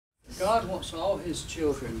God wants all His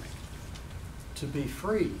children to be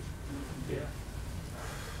free. Yeah.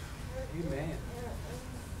 Amen.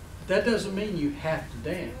 That doesn't mean you have to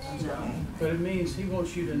dance, but it means He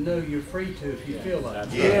wants you to know you're free to if you feel like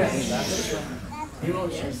it. Yes. He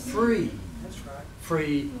wants you free,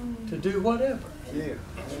 free to do whatever.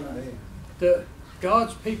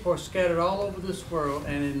 God's people are scattered all over this world,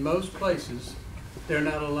 and in most places, they're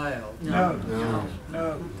not allowed. No.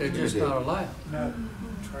 They're just not allowed. No.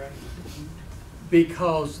 That's right.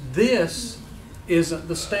 Because this isn't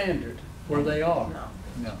the standard where they are.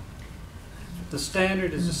 No. The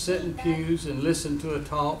standard is to sit in pews and listen to a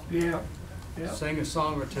talk, Yeah. sing a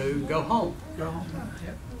song or two, and go home. Go home.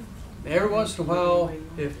 Yep. Every once in a while,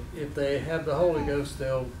 if they have the Holy Ghost,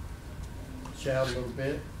 they'll shout a little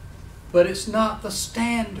bit. But it's not the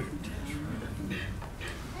standard.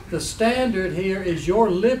 The standard here is your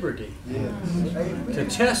liberty to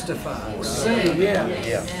testify, to sing,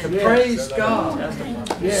 to praise God.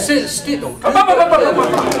 Sit still.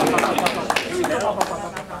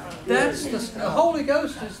 That's the Holy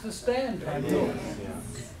Ghost is the standard.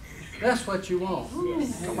 That's what you want.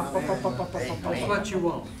 That's what you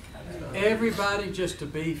want. Everybody just to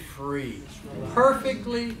be free,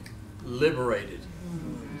 perfectly liberated.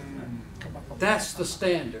 That's the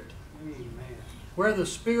standard. Where the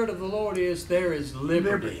Spirit of the Lord is, there is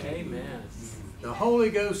liberty. Amen. The Holy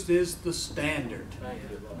Ghost is the standard.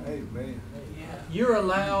 Amen. You're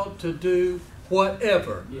allowed to do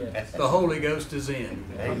whatever the Holy Ghost is in.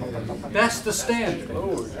 That's the standard.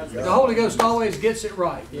 The Holy Ghost always gets it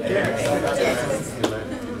right.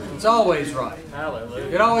 It's always right. Hallelujah.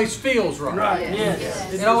 It always feels right.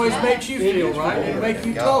 It always makes you feel right. It makes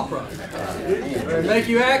you talk right. It makes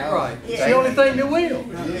you act right. It's the only thing that will.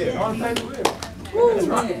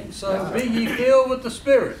 Amen. So be ye filled with the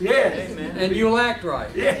Spirit. And you'll act right.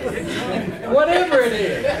 Whatever it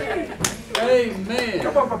is. Amen.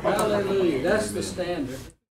 Hallelujah. That's the standard.